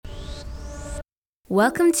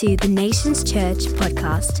Welcome to the Nations Church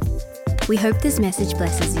podcast. We hope this message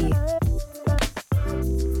blesses you.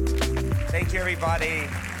 Thank you, everybody.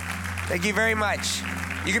 Thank you very much.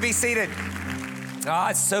 You can be seated.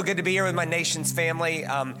 It's so good to be here with my Nations family.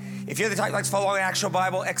 If you're the type that likes to follow the actual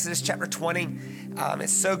Bible, Exodus chapter 20.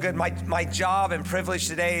 It's so good. My job and privilege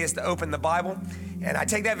today is to open the Bible, and I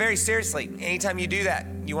take that very seriously. Anytime you do that,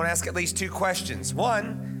 you want to ask at least two questions.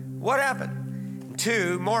 One, what happened? And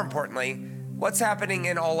two, more importantly, what's happening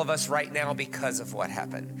in all of us right now because of what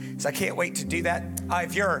happened? So I can't wait to do that.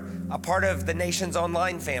 If you're a part of the Nations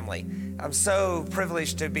Online family, I'm so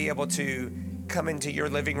privileged to be able to come into your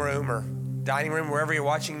living room or dining room, wherever you're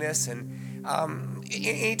watching this. And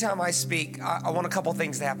anytime I speak, I want a couple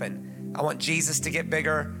things to happen. I want Jesus to get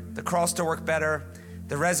bigger, the cross to work better,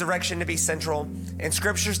 the resurrection to be central, and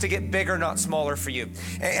scriptures to get bigger, not smaller for you.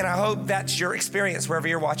 And I hope that's your experience wherever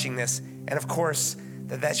you're watching this. And of course,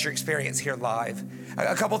 that's your experience here live.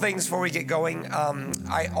 A couple things before we get going.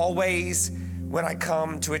 I always, when I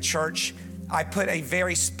come to a church, I put a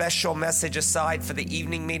very special message aside for the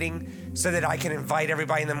evening meeting so that I can invite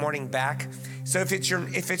everybody in the morning back. So if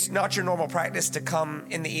it's not your normal practice to come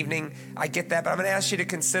in the evening, I get that, but I'm gonna ask you to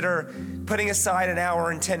consider putting aside an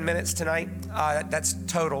hour and 10 minutes tonight. That's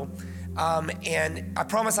total. And I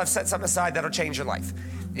promise I've set something aside that'll change your life.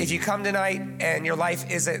 If you come tonight and your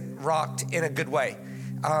life isn't rocked in a good way,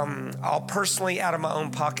 I'll personally, out of my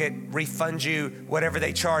own pocket, refund you whatever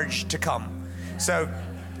they charge to come. So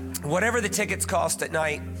whatever the tickets cost at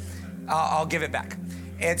night, I'll give it back.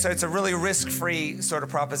 And so it's a really risk-free sort of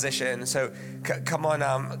proposition. So come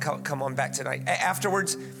on back tonight.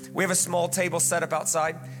 Afterwards, we have a small table set up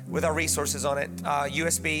outside with our resources on it,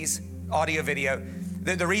 USBs, audio, video.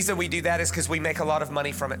 The reason we do that is because we make a lot of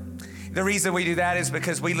money from it. The reason we do that is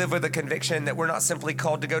because we live with the conviction that we're not simply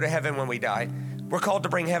called to go to heaven when we die. We're called to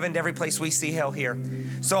bring heaven to every place we see hell here.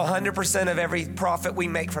 So 100% of every profit we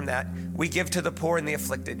make from that, we give to the poor and the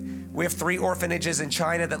afflicted. We have 3 orphanages in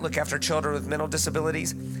China that look after children with mental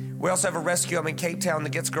disabilities. We also have a rescue home in Cape Town that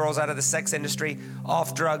gets girls out of the sex industry,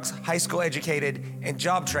 off drugs, high school educated, and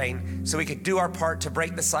job trained, so we could do our part to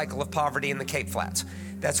break the cycle of poverty in the Cape Flats.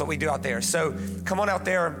 That's what we do out there. So come on out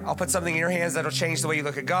there. I'll put something in your hands that'll change the way you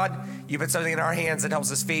look at God. You put something in our hands that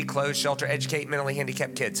helps us feed, clothe, shelter, educate mentally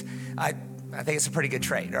handicapped kids. I think it's a pretty good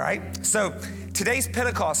trade, all right? So today's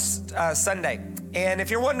Pentecost Sunday. And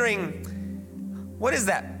if you're wondering, what is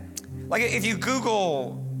that? Like if you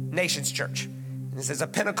Google Nations Church, this is a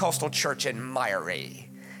Pentecostal church in Myrie.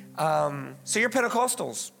 So you're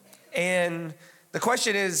Pentecostals. And the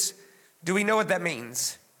question is, do we know what that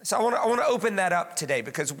means? So I want to open that up today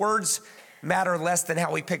because words matter less than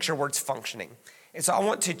how we picture words functioning. And so I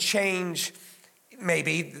want to change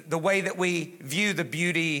maybe the way that we view the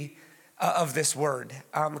beauty of this word.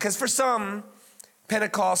 Because for some,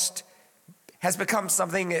 Pentecost has become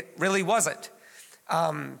something it really wasn't.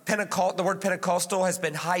 The word Pentecostal has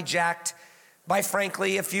been hijacked by,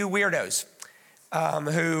 frankly, a few weirdos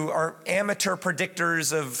who are amateur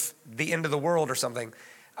predictors of the end of the world or something.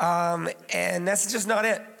 And that's just not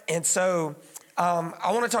it. And so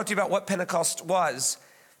I want to talk to you about what Pentecost was,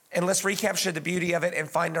 and let's recapture the beauty of it and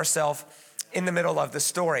find ourselves in the middle of the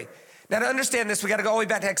story. Now, to understand this, we got to go all the way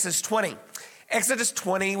back to Exodus 20. Exodus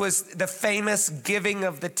 20 was the famous giving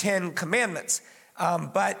of the 10 commandments.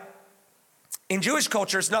 But in Jewish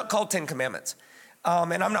culture, it's not called 10 commandments.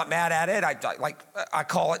 And I'm not mad at it. I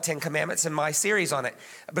call it 10 commandments in my series on it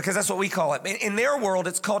because that's what we call it. In their world,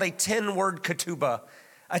 it's called a 10-word ketubah,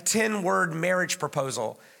 a 10-word marriage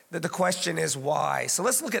proposal. The question is why? So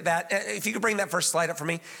let's look at that. If you could bring that first slide up for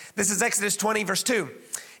me. This is Exodus 20, verse 2.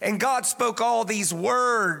 And God spoke all these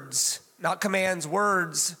words, not commands,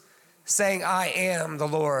 words, saying, I am the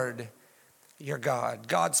Lord, your God.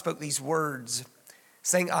 God spoke these words,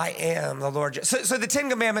 saying, I am the Lord. So the 10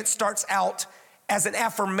 Commandments starts out as an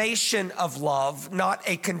affirmation of love, not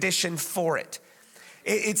a condition for it.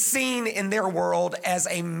 It's seen in their world as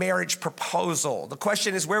a marriage proposal. The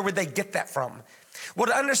question is, where would they get that from? Well,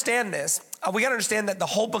 to understand this, we got to understand that the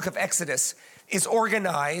whole book of Exodus is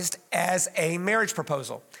organized as a marriage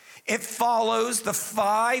proposal. It follows the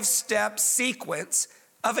 5-step sequence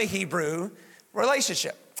of a Hebrew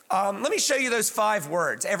relationship. Let me show you those 5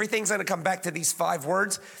 words. Everything's going to come back to these 5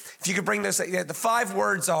 words. If you could bring those, the 5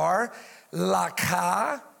 words are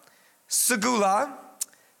lakah, segula,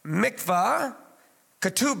 mikvah,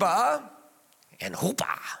 ketubah, and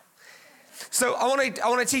huppah. So I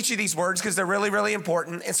want to teach you these words because they're really, really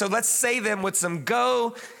important. And so let's say them with some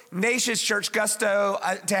go Nations Church gusto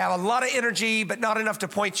to have a lot of energy, but not enough to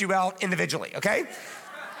point you out individually, okay?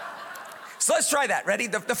 So let's try that. Ready?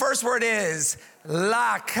 The first word is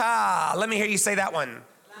laka. Let me hear you say that one.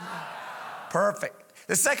 Perfect.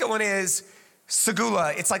 The second one is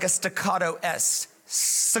segula. It's like a staccato S.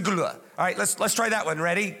 Segula. All right, let's try that one.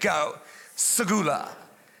 Ready? Go. Segula.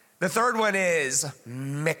 The third one is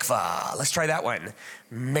mikvah. Let's try that one.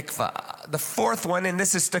 Mikvah. The fourth one, and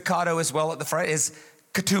this is staccato as well at the front, is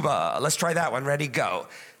ketubah. Let's try that one. Ready? Go.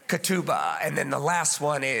 Ketubah. And then the last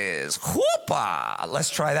one is chuppah. Let's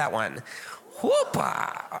try that one.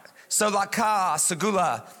 Chuppah. So laka,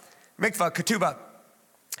 segula, mikvah, ketubah,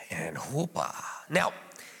 and chuppah. Now,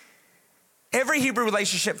 every Hebrew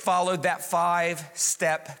relationship followed that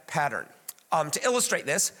 5-step pattern. To illustrate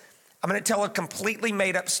this, I'm going to tell a completely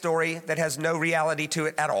made up story that has no reality to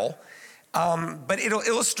it at all. But it'll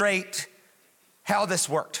illustrate how this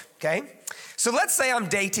worked, okay? So let's say I'm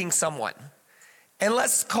dating someone, and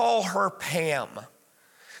let's call her Pam.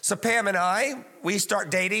 So Pam and I, we start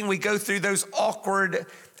dating. We go through those awkward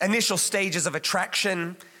initial stages of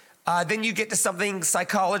attraction. Then you get to something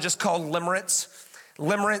psychologists call limerence.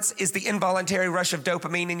 Limerence is the involuntary rush of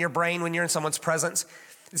dopamine in your brain when you're in someone's presence.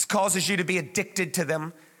 This causes you to be addicted to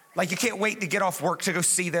them. Like you can't wait to get off work to go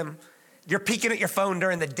see them. You're peeking at your phone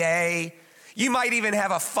during the day. You might even have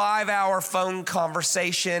a 5-hour phone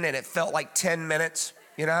conversation and it felt like 10 minutes,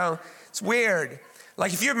 you know? It's weird.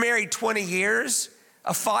 Like if you're married 20 years,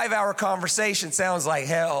 a 5-hour conversation sounds like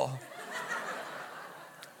hell.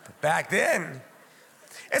 But back then.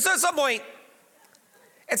 And so at some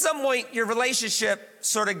point, your relationship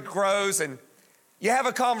sort of grows and you have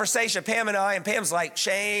a conversation, Pam and I, and Pam's like,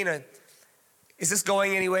 Shane, is this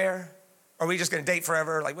going anywhere? Are we just gonna date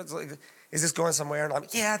forever? Is this going somewhere? And I'm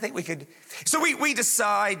like, yeah, I think we could. So we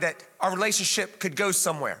decide that our relationship could go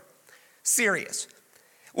somewhere serious.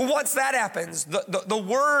 Well, once that happens, the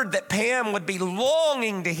word that Pam would be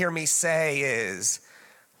longing to hear me say is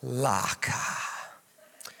laka.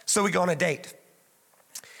 So we go on a date.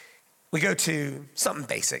 We go to something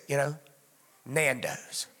basic, you know,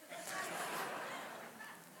 Nando's.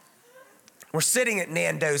 We're sitting at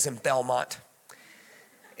Nando's in Belmont.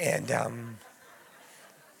 And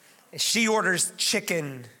she orders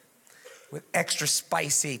chicken with extra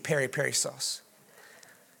spicy peri-peri sauce.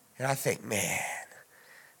 And I think, man,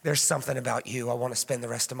 there's something about you I want to spend the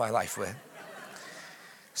rest of my life with.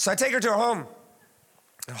 So I take her to her home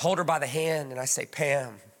and hold her by the hand and I say,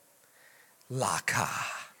 Pam, laka.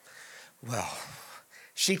 Well,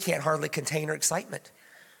 she can't hardly contain her excitement.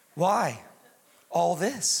 Why? All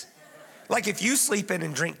this. Like if you sleep in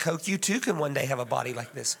and drink Coke, you too can one day have a body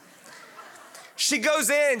like this. She goes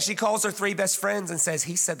in, she calls her 3 best friends and says,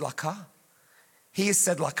 he said laka. He has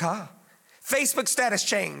said laka. Facebook status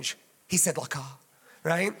change. He said laka,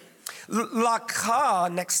 right? Laka,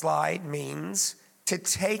 next slide, means to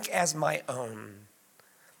take as my own.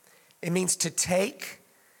 It means to take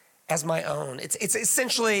as my own. It's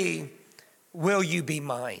essentially, will you be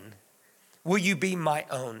mine? Will you be my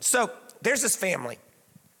own? So there's this family.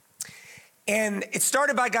 And it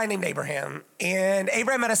started by a guy named Abraham. And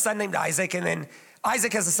Abraham had a son named Isaac. And then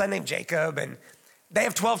Isaac has a son named Jacob. And they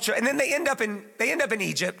have 12 children. And then they end up in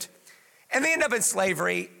Egypt. And they end up in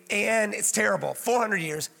slavery. And it's terrible, 400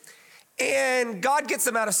 years. And God gets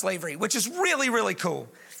them out of slavery, which is really, really cool.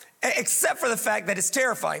 Except for the fact that it's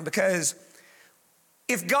terrifying. Because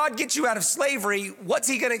if God gets you out of slavery, what's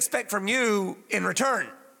he going to expect from you in return?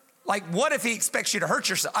 Like, what if he expects you to hurt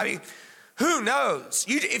yourself? I mean, who knows?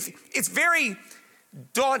 It's very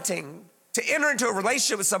daunting to enter into a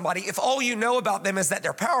relationship with somebody if all you know about them is that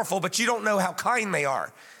they're powerful, but you don't know how kind they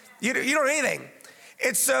are. You don't know anything.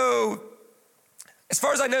 And so, as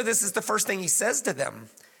far as I know, this is the first thing he says to them.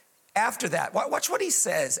 After that, watch what he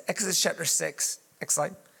says. Exodus chapter 6, next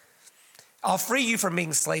slide. I'll free you from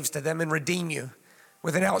being slaves to them and redeem you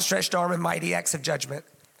with an outstretched arm and mighty acts of judgment.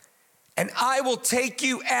 And I will take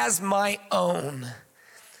you as my own.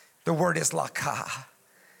 The word is laka.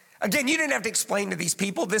 Again, you didn't have to explain to these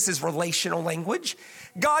people, this is relational language.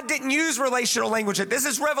 God didn't use relational language. This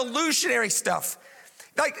is revolutionary stuff.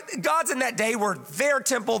 Like gods in that day were their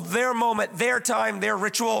temple, their moment, their time, their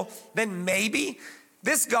ritual. Then maybe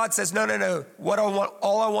this God says, no.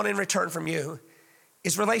 All I want in return from you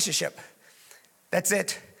is relationship. That's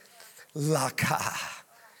it. Laka.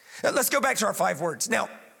 Now, let's go back to our 5 words. Now,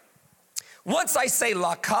 once I say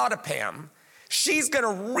laka to Pam, she's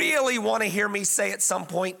gonna really wanna hear me say at some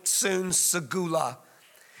point soon, segula.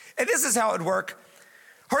 And this is how it would work.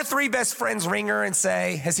 Her 3 best friends ring her and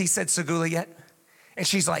say, has he said segula yet? And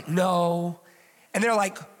she's like, no. And they're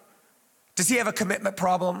like, does he have a commitment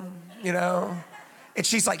problem, you know? And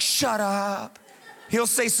she's like, shut up. He'll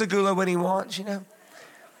say segula when he wants, you know?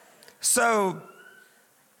 So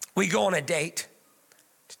We go on a date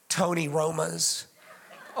to Tony Roma's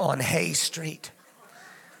on Hay Street.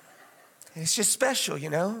 It's just special, you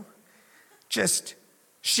know?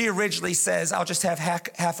 She originally says, I'll just have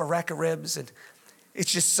half a rack of ribs, and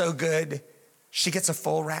it's just so good. She gets a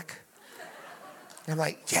full rack. And I'm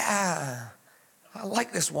like, yeah, I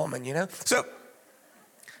like this woman, you know? So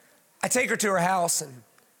I take her to her house and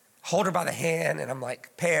hold her by the hand, and I'm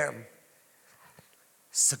like, Pam,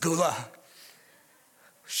 Segula.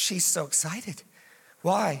 She's so excited.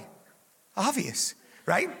 Why? Obvious,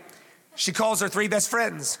 right? She calls her 3 best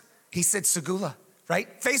friends. He said Segula,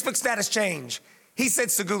 right? Facebook status change. He said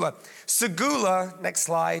Segula. Segula, next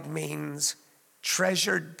slide, means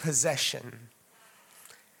treasured possession.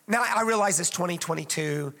 Now, I realize it's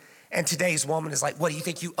 2022, and today's woman is like, what, do you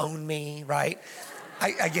think you own me, right?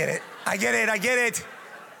 I get it. I get it.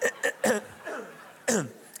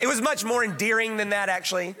 It was much more endearing than that,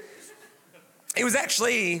 actually. It was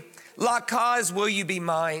actually, La Cause, will you be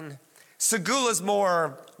mine? Segula's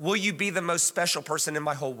more, will you be the most special person in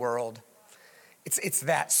my whole world? It's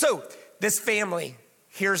that. So this family,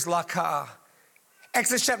 here's La Cause.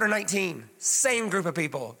 Exodus chapter 19, same group of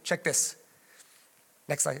people. Check this.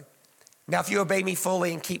 Next slide. Now, if you obey me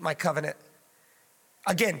fully and keep my covenant,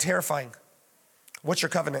 again, terrifying. What's your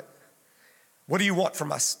covenant? What do you want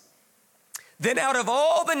from us? Then out of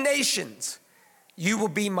all the nations, you will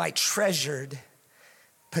be my treasured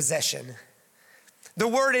possession. The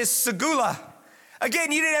word is segula.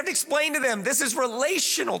 Again, you didn't have to explain to them. This is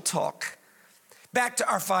relational talk. Back to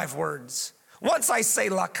our 5 words. Once I say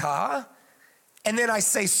laka, and then I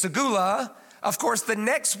say segula, of course, the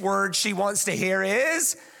next word she wants to hear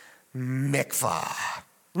is mikvah.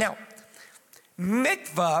 Now,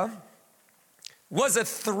 mikvah was a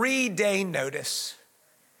 3-day notice.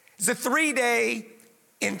 It's a 3-day,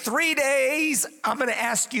 in 3 days, I'm gonna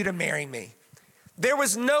ask you to marry me. There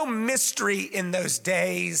was no mystery in those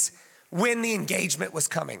days when the engagement was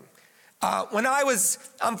coming.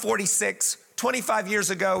 I'm 46, 25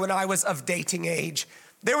 years ago when I was of dating age,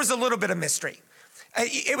 there was a little bit of mystery.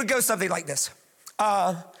 It would go something like this.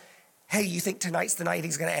 Hey, you think tonight's the night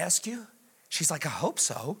he's gonna ask you? She's like, I hope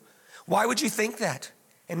so. Why would you think that?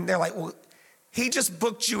 And they're like, well, he just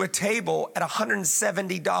booked you a table at a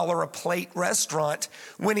 $170 a plate restaurant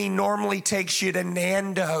when he normally takes you to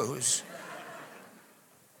Nando's.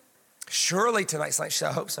 Surely tonight's night, she said,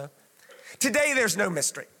 I hope so. Today, there's no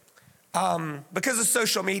mystery. Because of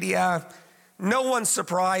social media, no one's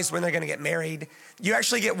surprised when they're gonna get married. You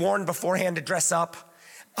actually get warned beforehand to dress up.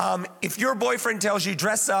 If your boyfriend tells you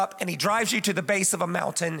dress up and he drives you to the base of a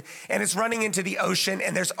mountain and it's running into the ocean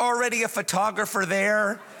and there's already a photographer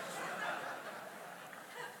there,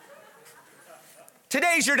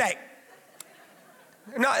 today's your day.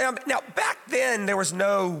 Now, back then, there was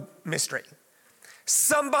no mystery.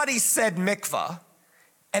 Somebody said mikvah,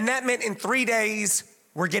 and that meant in 3 days,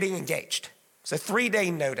 we're getting engaged. It's a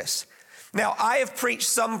 3-day notice. Now, I have preached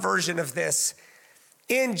some version of this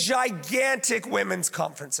in gigantic women's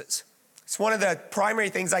conferences. It's one of the primary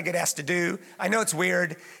things I get asked to do. I know it's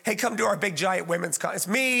weird. Hey, come to our big giant women's conference.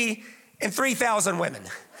 It's me and 3,000 women.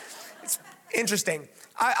 It's interesting.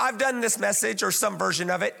 I've done this message or some version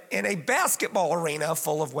of it in a basketball arena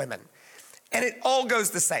full of women. And it all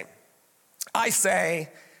goes the same. I say,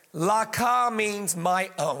 laka means my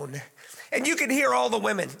own. And you can hear all the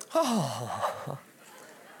women, oh.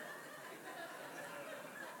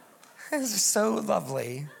 This is so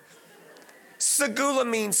lovely. Segula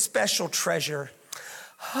means special treasure.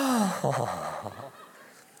 Oh.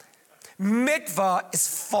 Mikvah is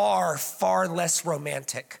far, far less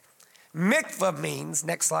romantic. Mikvah means,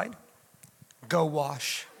 next slide, go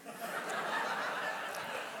wash.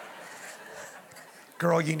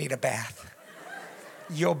 Girl, you need a bath.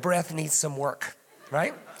 Your breath needs some work,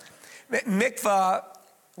 right? Mikvah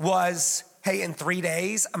was, hey, in 3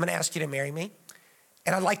 days, I'm gonna ask you to marry me,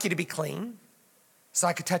 and I'd like you to be clean so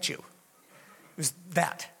I could touch you. It was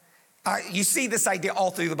that. You see this idea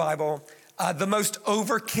all through the Bible. The most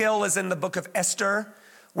overkill is in the book of Esther,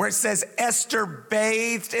 where it says Esther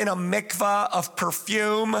bathed in a mikvah of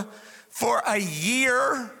perfume for a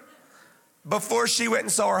year before she went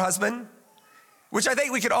and saw her husband, which I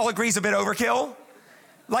think we could all agree is a bit overkill.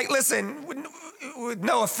 Like, listen, with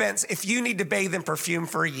no offense, if you need to bathe in perfume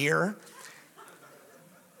for a year,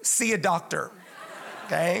 see a doctor,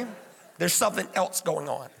 okay? There's something else going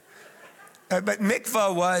on. But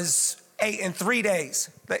mikvah was in 3 days.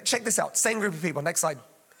 Check this out, same group of people, next slide.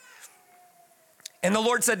 And the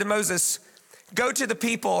Lord said to Moses, go to the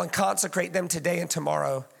people and consecrate them today and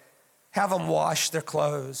tomorrow. Have them wash their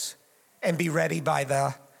clothes and be ready by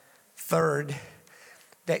the 3rd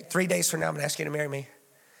day. 3 days from now, I'm gonna ask you to marry me.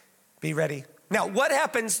 Be ready. Now, what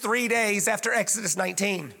happens 3 days after Exodus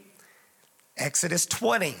 19? Exodus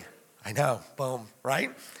 20. I know, boom,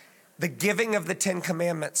 right? The giving of the 10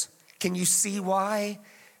 commandments. Can you see why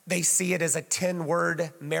they see it as a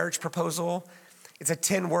 10-word marriage proposal? It's a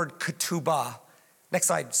 10-word ketubah. Next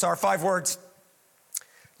slide. So our 5 words: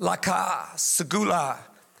 laka, segula,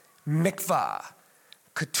 mikvah,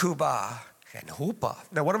 ketubah, and huppah.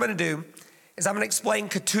 Now what I'm gonna do is I'm gonna explain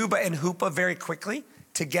ketubah and huppah very quickly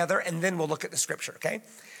together, and then we'll look at the scripture, okay?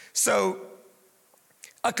 So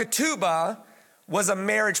a ketubah was a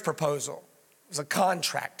marriage proposal. It was a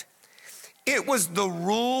contract. It was the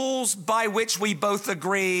rules by which we both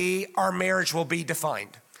agree our marriage will be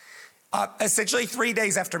defined. Essentially 3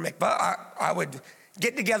 days after mikvah, I would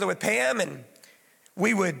get together with Pam and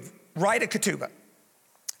we would write a ketubah.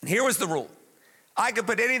 And here was the rule. I could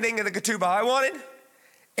put anything in the ketubah I wanted,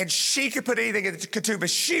 and she could put anything in the ketubah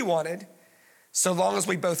she wanted, so long as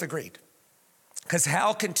we both agreed. Because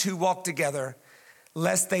how can two walk together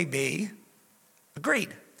lest they be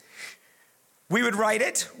agreed? We would write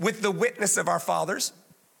it with the witness of our fathers,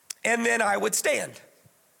 and then I would stand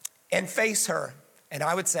and face her, and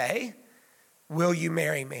I would say, will you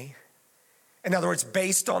marry me? In other words,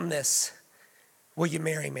 based on this, will you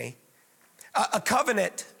marry me? A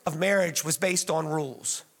covenant of marriage was based on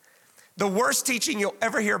rules. The worst teaching you'll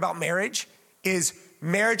ever hear about marriage is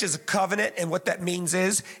marriage is a covenant, and what that means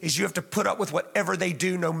is you have to put up with whatever they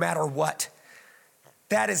do no matter what.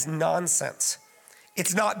 That is nonsense.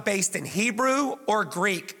 It's not based in Hebrew or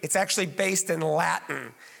Greek. It's actually based in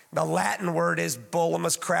Latin. The Latin word is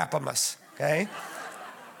bullamus crapamus, okay?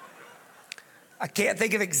 I can't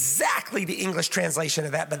think of exactly the English translation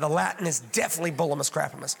of that, but the Latin is definitely bullamus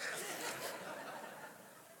crapamus.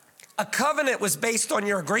 A covenant was based on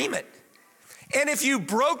your agreement. And if you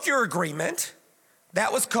broke your agreement,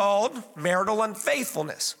 that was called marital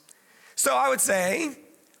unfaithfulness. So I would say,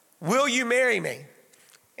 will you marry me?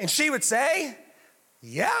 And she would say,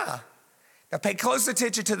 yeah. Now pay close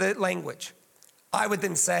attention to the language. I would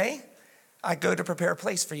then say, I go to prepare a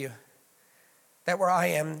place for you, that where I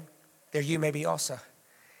am, there you may be also.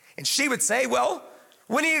 And she would say, well,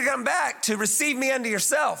 when are you come back to receive me unto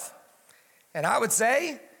yourself? And I would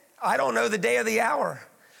say, I don't know the day or the hour,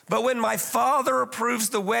 but when my Father approves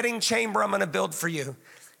the wedding chamber I'm gonna build for you,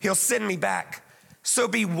 he'll send me back. So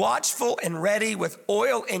be watchful and ready with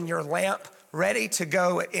oil in your lamp, ready to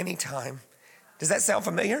go at any time. Does that sound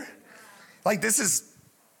familiar? Like, this is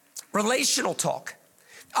relational talk.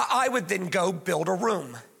 I would then go build a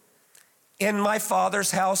room. In my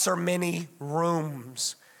Father's house are many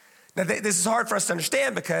rooms. Now, this is hard for us to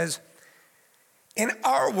understand because in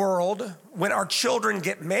our world, when our children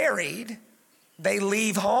get married, they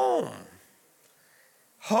leave home.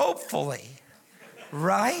 Hopefully,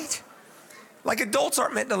 right? Like, adults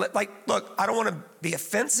aren't meant to live. Like, look, I don't want to be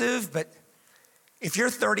offensive, but if you're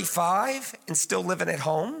 35 and still living at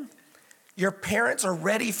home, your parents are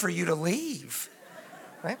ready for you to leave,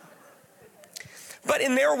 right? But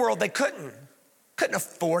in their world, they couldn't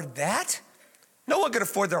afford that. No one could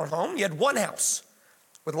afford their own home. You had one house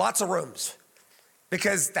with lots of rooms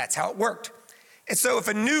because that's how it worked. And so if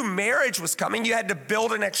a new marriage was coming, you had to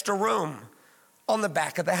build an extra room on the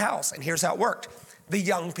back of the house. And here's how it worked. The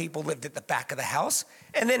young people lived at the back of the house.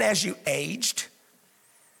 And then as you aged,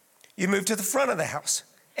 you moved to the front of the house.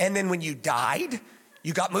 And then when you died,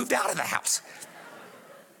 you got moved out of the house.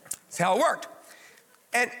 That's how it worked.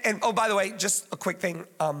 And oh, by the way, just a quick thing.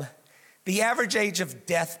 The average age of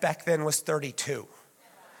death back then was 32.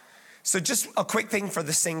 So just a quick thing for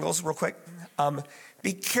the singles real quick.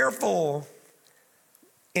 Be careful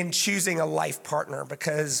in choosing a life partner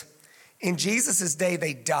because in Jesus' day,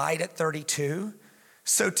 they died at 32.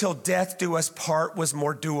 So till death do us part was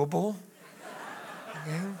more doable.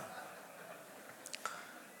 Yeah.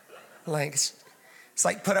 Like, it's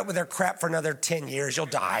like put up with their crap for another 10 years, you'll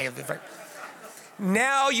die.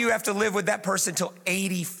 Now you have to live with that person till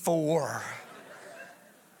 84.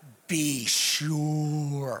 Be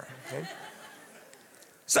sure. Okay?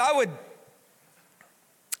 So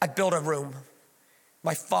I'd build a room.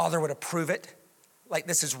 My father would approve it. Like,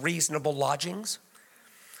 this is reasonable lodgings.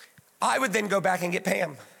 I would then go back and get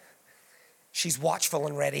Pam. She's watchful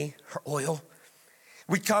and ready, her oil.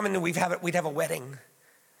 We'd come and we'd have a wedding.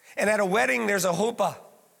 And at a wedding, there's a huppah.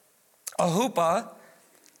 A huppah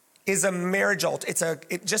is a marriage altar.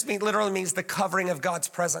 It just literally means the covering of God's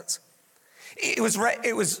presence. It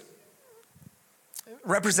was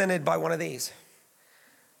represented by one of these.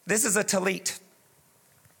 This is a talit,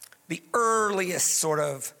 the earliest sort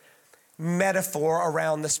of metaphor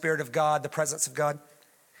around the Spirit of God, the presence of God.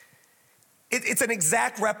 It's an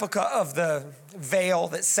exact replica of the veil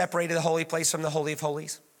that separated the holy place from the Holy of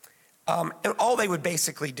Holies. And all they would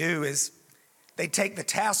basically do is they'd take the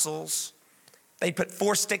tassels, they'd put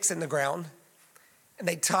 4 sticks in the ground, and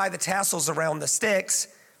they'd tie the tassels around the sticks.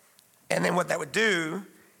 And then what that would do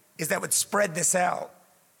is that would spread this out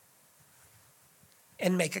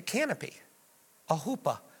and make a canopy, a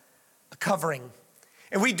huppah, a covering.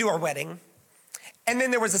 And we'd do our wedding. And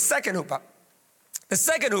then there was a second huppah. The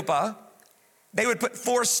second huppah, they would put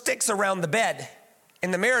 4 sticks around the bed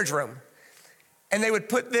in the marriage room. And they would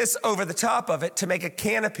put this over the top of it to make a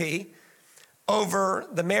canopy over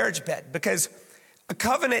the marriage bed, because a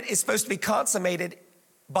covenant is supposed to be consummated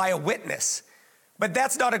by a witness. But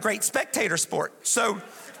that's not a great spectator sport. So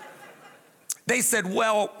they said,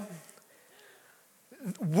 well,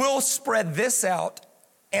 we'll spread this out,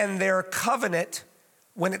 and their covenant,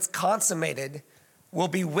 when it's consummated, will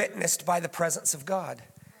be witnessed by the presence of God.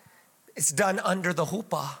 It's done under the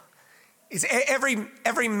huppah. It's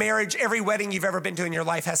every marriage, every wedding you've ever been to in your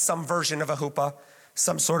life has some version of a huppah,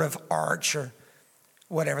 some sort of arch or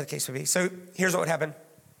whatever the case would be. So here's what would happen.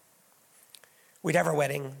 We'd have our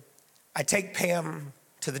wedding. I'd take Pam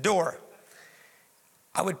to the door.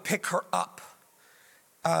 I would pick her up.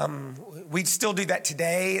 We'd still do that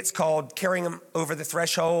today. It's called carrying them over the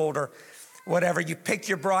threshold or whatever. You pick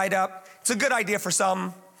your bride up. It's a good idea for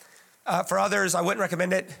some. For others, I wouldn't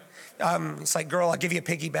recommend it. It's like, girl, I'll give you a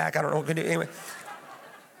piggyback. I don't know what we're gonna do. Anyway.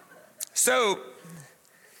 So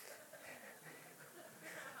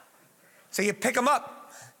you pick them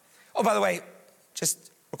up. Oh, by the way,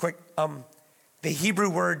 just real quick. The Hebrew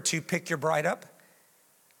word to pick your bride up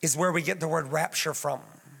is where we get the word rapture from.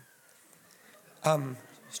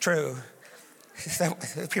 It's true.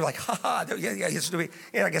 People are like,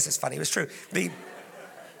 yeah, I guess it's funny. It was true. The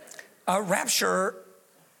rapture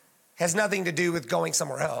has nothing to do with going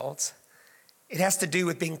somewhere else. It has to do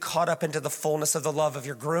with being caught up into the fullness of the love of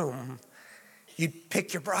your groom. You'd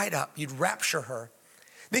pick your bride up. You'd rapture her.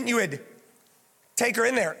 Then you would take her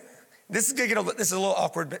in there. This is a little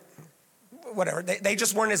awkward, but whatever. They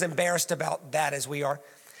just weren't as embarrassed about that as we are.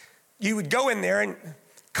 You would go in there and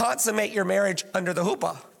consummate your marriage under the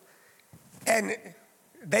huppah. And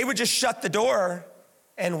they would just shut the door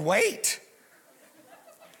and wait.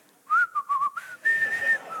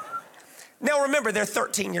 Now remember, they're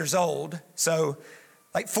 13 years old, so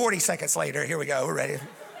like 40 seconds later, here we go, we're ready.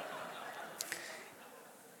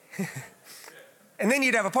 And then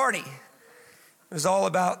you'd have a party. It was all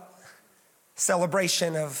about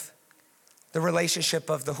celebration of the relationship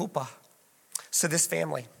of the huppah. So this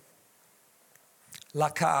family,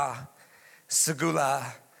 Laka,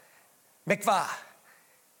 Segula, Mikvah,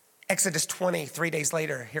 Exodus 20, 3 days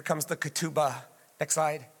later, here comes the ketubah. Next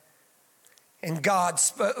slide. And God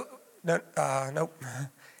spoke.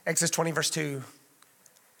 Exodus 20, verse 2.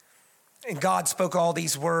 And God spoke all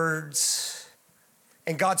these words.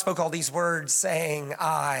 And God spoke all these words, saying,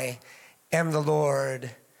 I am the Lord,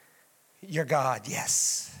 your God.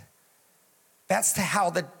 Yes. That's how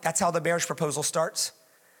the marriage proposal starts.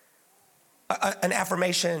 An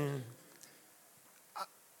affirmation.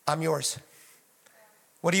 I'm yours.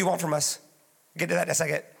 What do you want from us? Get to that in a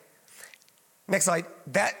second. Next slide.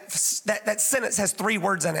 That sentence has 3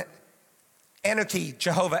 words in it. Anoki,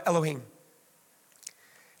 Jehovah Elohim.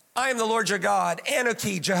 I am the Lord your God.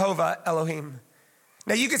 Anoki, Jehovah Elohim.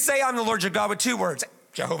 Now you could say I'm the Lord your God with 2 words,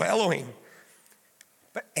 Jehovah Elohim.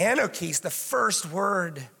 But Anoki is the first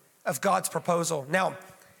word of God's proposal. Now,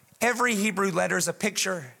 every Hebrew letter is a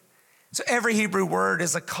picture. So every Hebrew word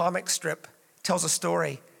is a comic strip, tells a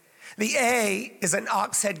story. The A is an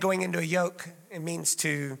ox head going into a yoke. It means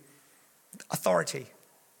to authority.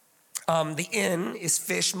 The N is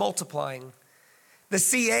fish multiplying. The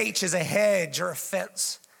CH is a hedge or a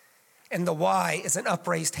fence. And the Y is an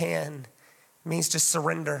upraised hand. It means to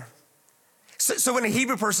surrender. So when a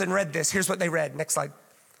Hebrew person read this, here's what they read. Next slide.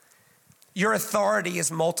 Your authority is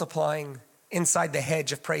multiplying inside the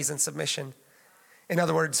hedge of praise and submission. In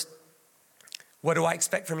other words, what do I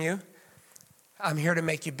expect from you? I'm here to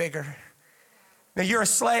make you bigger. Now you're a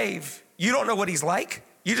slave. You don't know what he's like.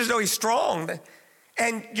 You just know he's strong.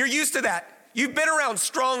 And you're used to that. You've been around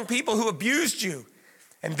strong people who abused you.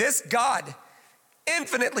 And this God,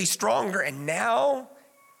 infinitely stronger. And now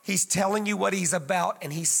he's telling you what he's about.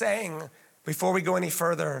 And he's saying, before we go any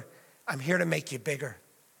further, I'm here to make you bigger.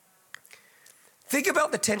 Think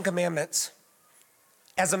about the 10 Commandments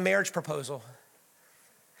as a marriage proposal.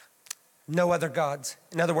 No other gods.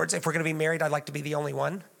 In other words, if we're going to be married, I'd like to be the only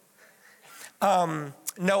one.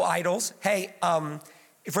 No idols. Hey,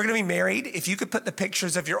 if we're going to be married, if you could put the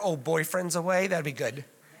pictures of your old boyfriends away, that'd be good.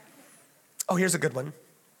 Oh, here's a good one.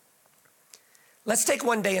 Let's take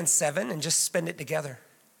one day in 7 and just spend it together.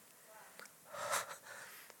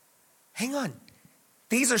 Hang on.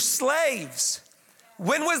 These are slaves.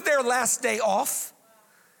 When was their last day off?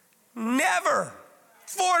 Never.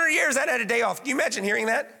 400 years I had a day off. Can you imagine hearing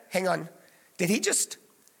that? Hang on. Did he just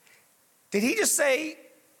say,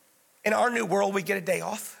 in our new world, we get a day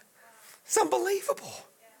off? It's unbelievable.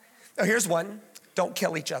 Now, here's one. Don't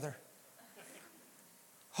kill each other.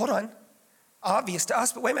 Hold on. Obvious to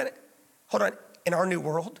us, but wait a minute. Hold on. In our new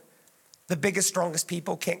world, the biggest, strongest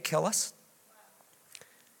people can't kill us.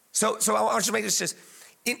 So I want you to make this just,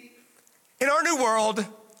 in our new world,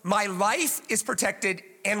 my life is protected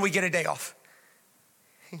and we get a day off.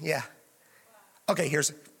 Yeah. Okay,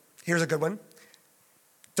 here's a good one.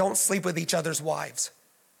 Don't sleep with each other's wives.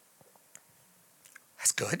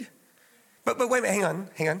 That's good. But wait a minute,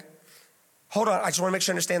 hang on. Hold on, I just want to make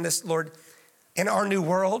sure I understand this, Lord. In our new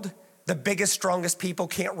world, the biggest, strongest people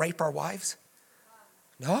can't rape our wives?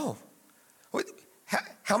 No.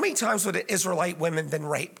 How many times would an Israelite women been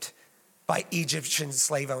raped by Egyptian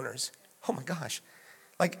slave owners? Oh my gosh,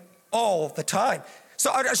 like all the time.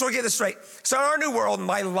 So I just want to get this straight. So in our new world,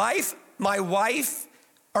 my life, my wife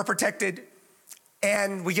are protected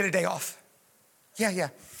and we get a day off. Yeah.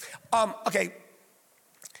 Okay,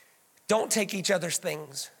 don't take each other's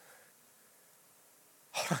things.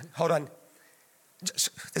 Hold on.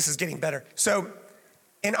 This is getting better. So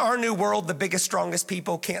in our new world, the biggest, strongest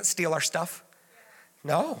people can't steal our stuff?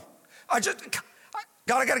 No. God,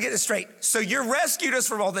 I got to get this straight. So you rescued us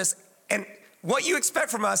from all this. And what you expect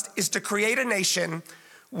from us is to create a nation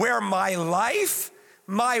where my life,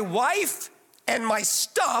 my wife, and my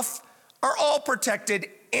stuff are all protected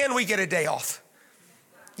and we get a day off.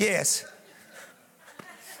 Yes.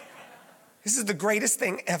 This is the greatest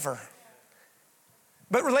thing ever.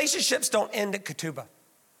 But relationships don't end at ketubah.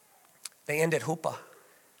 They end at huppah.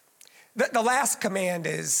 The last command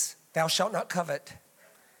is, thou shalt not covet.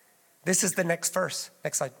 This is the next verse.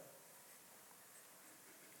 Next slide.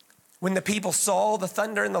 When the people saw the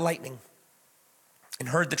thunder and the lightning and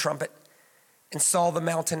heard the trumpet and saw the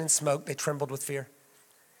mountain in smoke, they trembled with fear.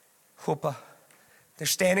 Huppah. They're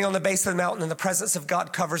standing on the base of the mountain and the presence of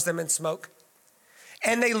God covers them in smoke.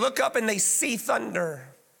 And they look up and they see thunder.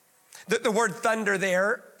 The word thunder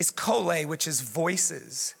there is kole, which is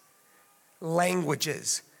voices,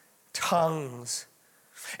 languages, tongues.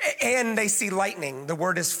 And they see lightning. The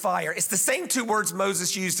word is fire. It's the same two words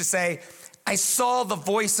Moses used to say, I saw the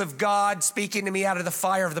voice of God speaking to me out of the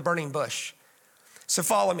fire of the burning bush. So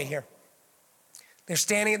follow me here. They're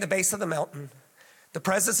standing at the base of the mountain. The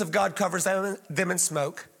presence of God covers them in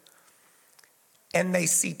smoke. And they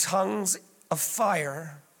see tongues of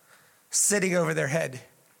fire sitting over their head.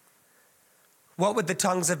 What would the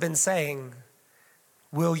tongues have been saying?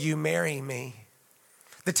 Will you marry me?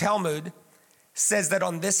 The Talmud says that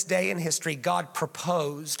on this day in history, God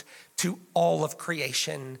proposed to all of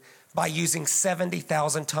creation by using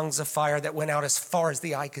 70,000 tongues of fire that went out as far as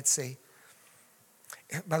the eye could see.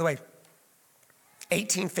 By the way,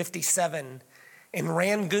 1857 in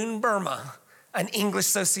Rangoon, Burma, an English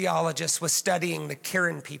sociologist was studying the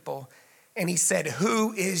Karen people, and he said,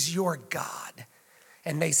 who is your God?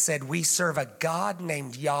 And they said, we serve a God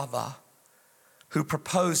named Yahweh who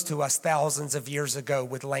proposed to us thousands of years ago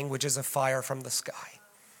with languages of fire from the sky.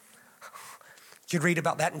 You'd read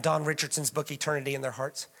about that in Don Richardson's book, Eternity in Their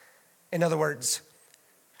Hearts. In other words,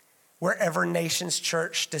 wherever Nations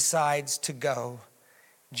Church decides to go,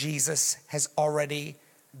 Jesus has already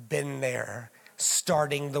been there,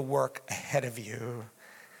 starting the work ahead of you.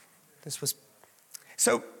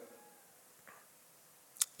 So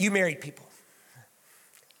you married people.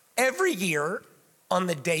 Every year on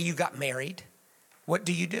the day you got married, what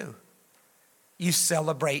do? You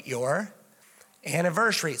celebrate your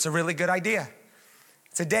anniversary. It's a really good idea.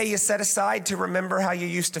 It's a day you set aside to remember how you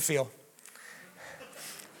used to feel.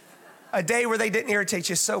 A day where they didn't irritate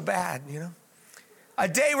you so bad, A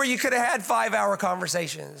day where you could have had 5-hour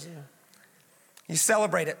conversations. You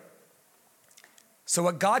celebrate it. So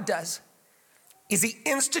what God does is he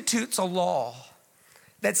institutes a law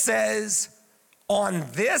that says, on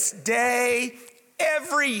this day,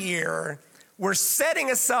 every year, we're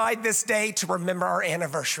setting aside this day to remember our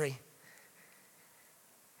anniversary.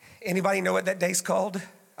 Anybody know what that day's called?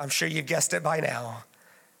 I'm sure you've guessed it by now.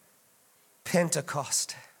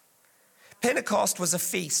 Pentecost. Pentecost was a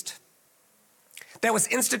feast that was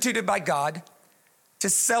instituted by God to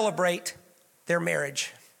celebrate their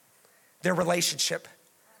marriage, their relationship.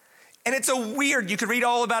 And it's you could read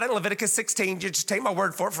all about it in Leviticus 16. You just take my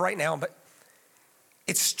word for it for right now, but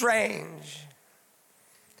it's strange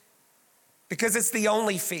because it's the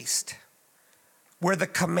only feast where the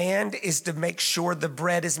command is to make sure the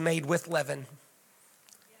bread is made with leaven.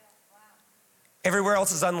 Everywhere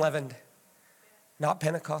else is unleavened, not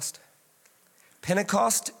Pentecost.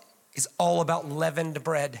 Pentecost is all about leavened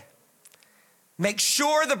bread. Make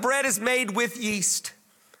sure the bread is made with yeast.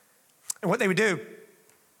 And what they would do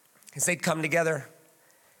is they'd come together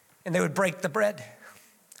and they would break the bread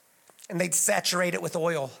and they'd saturate it with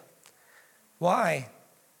oil. Why?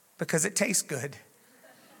 Because it tastes good.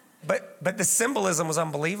 But the symbolism was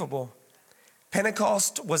unbelievable.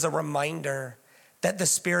 Pentecost was a reminder that the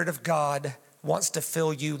Spirit of God wants to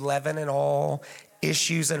fill you, leaven and all,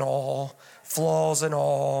 issues and all, flaws and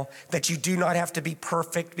all, that you do not have to be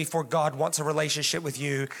perfect before God wants a relationship with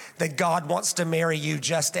you, that God wants to marry you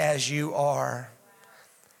just as you are.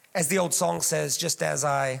 As the old song says, just as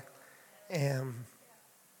I am.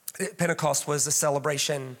 Pentecost was a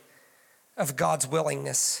celebration of God's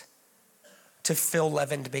willingness to fill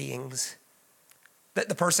leavened beings. That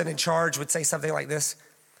the person in charge would say something like this: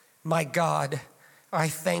 my God, I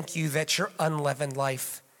thank you that your unleavened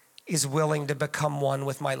life is willing to become one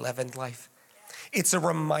with my leavened life. It's a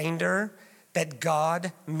reminder that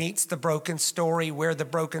God meets the broken story where the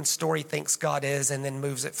broken story thinks God is and then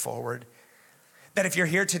moves it forward. That if you're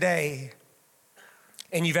here today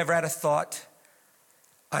and you've ever had a thought,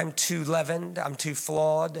 I'm too leavened, I'm too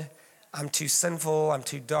flawed, I'm too sinful, I'm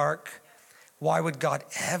too dark, why would God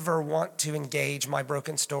ever want to engage my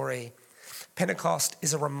broken story? Pentecost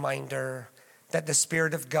is a reminder that the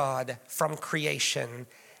Spirit of God from creation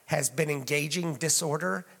has been engaging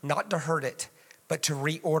disorder, not to hurt it, but to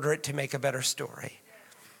reorder it to make a better story.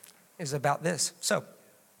 It's about this. So,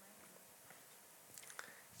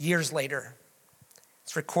 years later,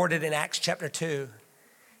 it's recorded in Acts chapter 2.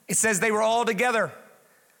 It says they were all together.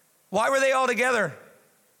 Why were they all together?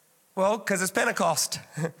 Well, because it's Pentecost.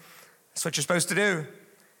 That's what you're supposed to do.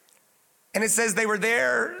 And it says they were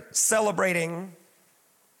there celebrating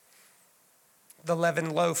the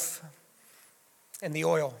leavened loaf and the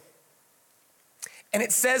oil. And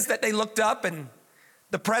it says that they looked up and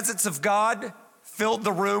the presence of God filled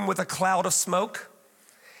the room with a cloud of smoke,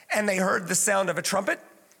 and they heard the sound of a trumpet,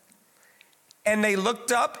 and they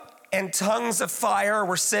looked up and tongues of fire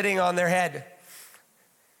were sitting on their head.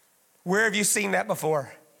 Where have you seen that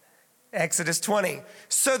before? Exodus 20.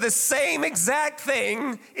 So the same exact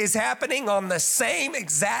thing is happening on the same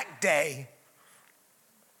exact day.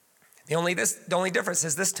 The only difference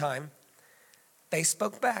is this time, they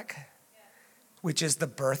spoke back, which is the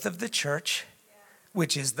birth of the church,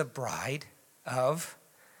 which is the bride of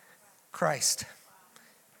Christ.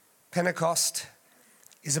 Pentecost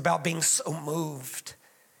is about being so moved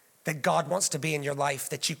that God wants to be in your life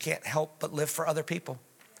that you can't help but live for other people.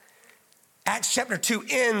 Acts chapter 2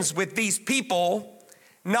 ends with these people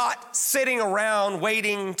not sitting around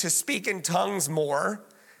waiting to speak in tongues more.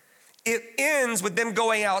 It ends with them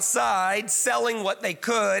going outside, selling what they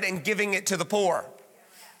could and giving it to the poor.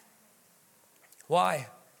 Why?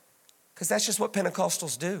 Because that's just what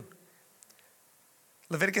Pentecostals do.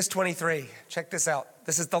 Leviticus 23, check this out.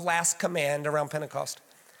 This is the last command around Pentecost.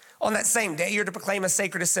 On that same day, you're to proclaim a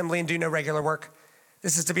sacred assembly and do no regular work.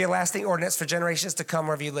 This is to be a lasting ordinance for generations to come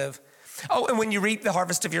wherever you live. Oh, and when you reap the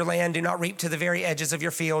harvest of your land, do not reap to the very edges of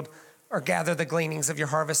your field or gather the gleanings of your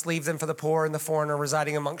harvest. Leave them for the poor and the foreigner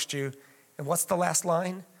residing amongst you. And what's the last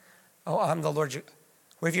line? Oh, I'm the Lord.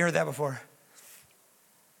 Where have you heard that before?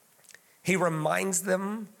 He reminds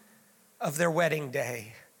them of their wedding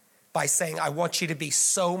day by saying, I want you to be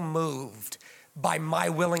so moved by my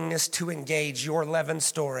willingness to engage your leavened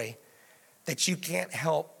story that you can't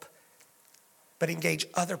help but engage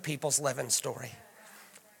other people's leavened story.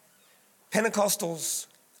 Pentecostals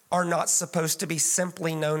are not supposed to be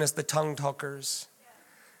simply known as the tongue talkers.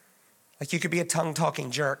 Like you could be a tongue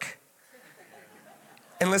talking jerk.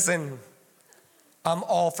 And listen, I'm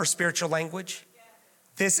all for spiritual language.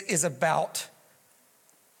 This is about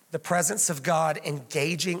the presence of God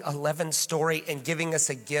engaging a leavened story and giving us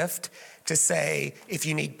a gift to say, if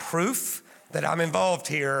you need proof that I'm involved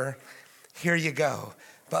here, here you go.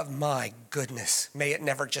 But my goodness, may it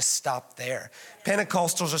never just stop there.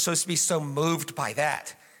 Pentecostals are supposed to be so moved by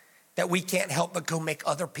that we can't help but go make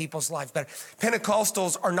other people's lives better.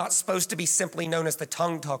 Pentecostals are not supposed to be simply known as the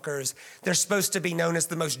tongue talkers. They're supposed to be known as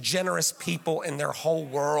the most generous people in their whole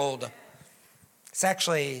world. It's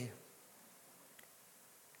actually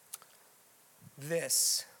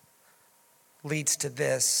this leads to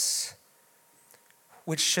this,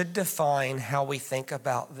 which should define how we think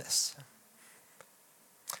about this.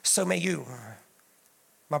 So may you,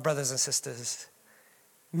 my brothers and sisters,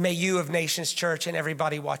 may you of Nations Church and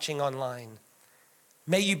everybody watching online,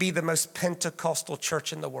 may you be the most Pentecostal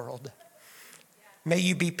church in the world. May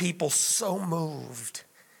you be people so moved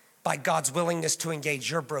by God's willingness to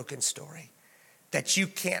engage your broken story that you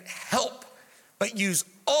can't help but use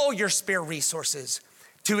all your spare resources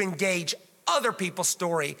to engage other people's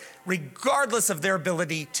story, regardless of their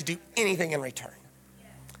ability to do anything in return.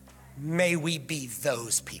 May we be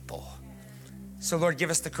those people. So Lord, give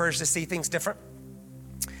us the courage to see things different,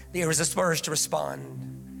 the irresistible urge to respond.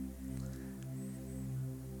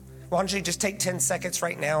 Why don't you just take 10 seconds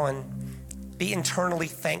right now and be internally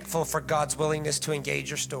thankful for God's willingness to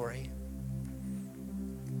engage your story.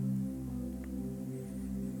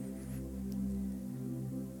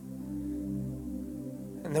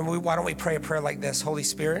 And then why don't we pray a prayer like this? Holy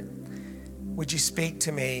Spirit, would you speak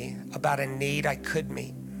to me about a need I could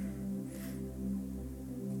meet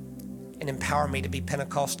and empower me to be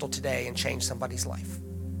Pentecostal today and change somebody's life?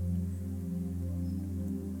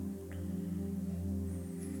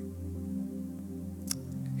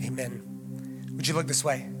 Amen. Would you look this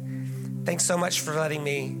way? Thanks so much for letting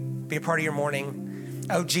me be a part of your morning.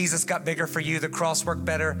 Oh, Jesus got bigger for you. The cross worked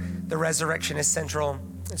better. The resurrection is central.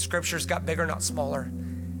 And scriptures got bigger, not smaller.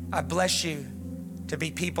 I bless you to be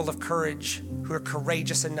people of courage who are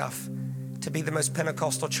courageous enough to be the most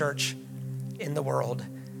Pentecostal church in the world.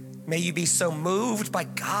 May you be so moved by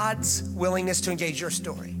God's willingness to engage your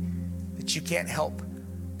story that you can't help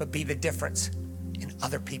but be the difference in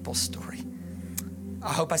other people's story.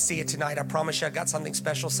 I hope I see you tonight. I promise you I got something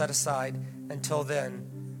special set aside. Until then,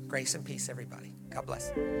 grace and peace, everybody. God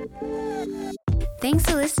bless. Thanks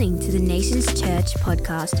for listening to the Nations Church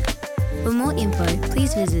podcast. For more info,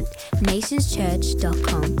 please visit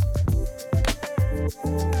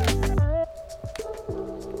nationschurch.com.